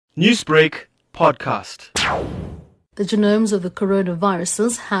Newsbreak podcast. The genomes of the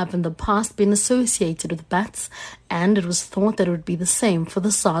coronaviruses have in the past been associated with bats, and it was thought that it would be the same for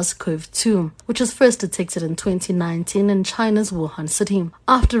the SARS-CoV-2, which was first detected in 2019 in China's Wuhan city.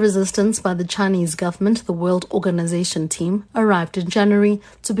 After resistance by the Chinese government, the World Organization team arrived in January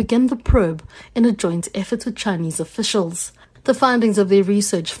to begin the probe in a joint effort with Chinese officials. The findings of their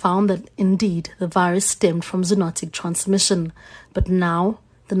research found that indeed the virus stemmed from zoonotic transmission, but now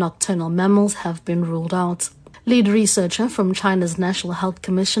the nocturnal mammals have been ruled out. Lead researcher from China's National Health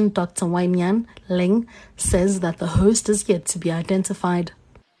Commission, Dr. Wanyan Ling, says that the host is yet to be identified.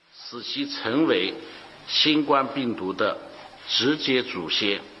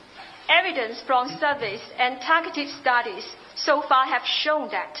 Evidence from surveys and targeted studies so far have shown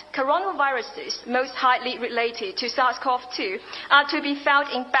that coronaviruses most highly related to SARS-CoV-2 are to be found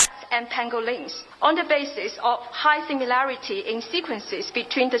in bats and pangolins on the basis of high similarity in sequences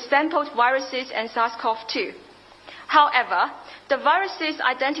between the sampled viruses and SARS-CoV-2. However, the viruses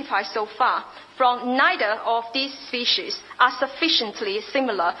identified so far from neither of these species are sufficiently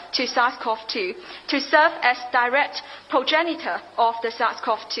similar to SARS-CoV-2 to serve as direct progenitor of the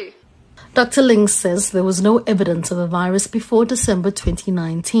SARS-CoV-2. Dr. Ling says there was no evidence of the virus before December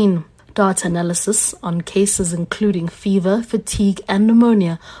 2019. Data analysis on cases including fever, fatigue, and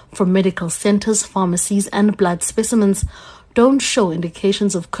pneumonia from medical centers, pharmacies, and blood specimens don't show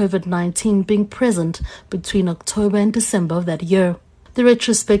indications of COVID-19 being present between October and December of that year. The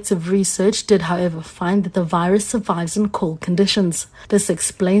retrospective research did, however, find that the virus survives in cold conditions. This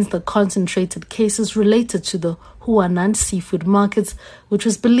explains the concentrated cases related to the Wuhan seafood markets, which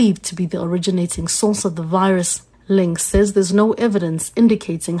was believed to be the originating source of the virus. Ling says there's no evidence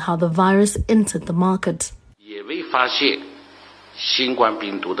indicating how the virus entered the market.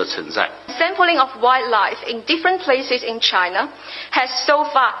 Sampling of wildlife in different places in China has so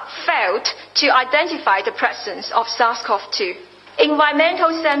far failed to identify the presence of SARS-CoV-2.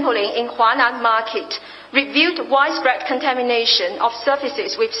 Environmental sampling in Huanan market revealed widespread contamination of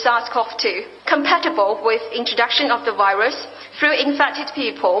surfaces with SARS-CoV-2, compatible with introduction of the virus through infected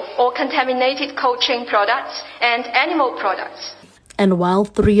people or contaminated cold chain products and animal products. And while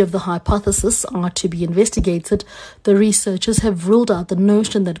 3 of the hypotheses are to be investigated, the researchers have ruled out the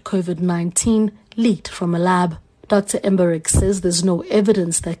notion that COVID-19 leaked from a lab. Dr. Emberick says there's no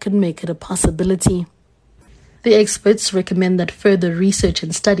evidence that could make it a possibility. The experts recommend that further research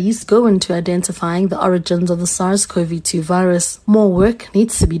and studies go into identifying the origins of the SARS-CoV-2 virus. More work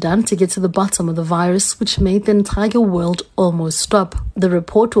needs to be done to get to the bottom of the virus, which made the entire world almost stop. The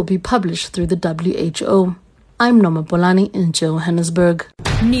report will be published through the WHO. I'm Noma Bolani in Johannesburg.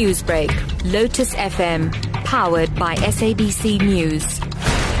 Newsbreak, Lotus FM, powered by SABC News.